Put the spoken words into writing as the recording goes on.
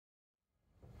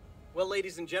Well,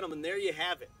 ladies and gentlemen, there you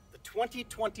have it, the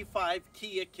 2025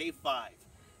 Kia K5.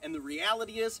 And the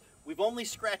reality is, we've only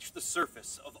scratched the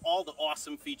surface of all the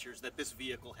awesome features that this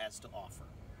vehicle has to offer.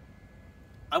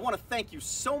 I want to thank you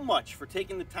so much for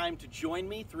taking the time to join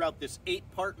me throughout this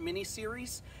 8-part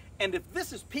mini-series. And if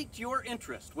this has piqued your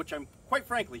interest, which I'm quite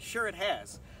frankly sure it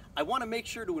has, I want to make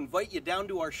sure to invite you down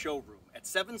to our showroom at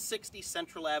 760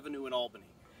 Central Avenue in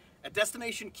Albany. At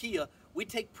Destination Kia, we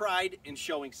take pride in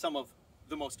showing some of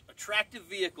the most attractive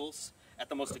vehicles at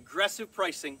the most aggressive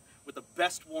pricing with the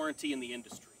best warranty in the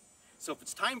industry. So if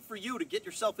it's time for you to get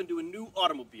yourself into a new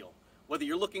automobile, whether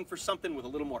you're looking for something with a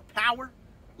little more power,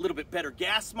 a little bit better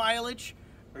gas mileage,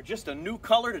 or just a new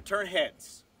color to turn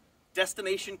heads,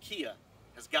 Destination Kia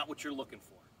has got what you're looking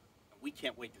for. And we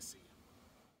can't wait to see you.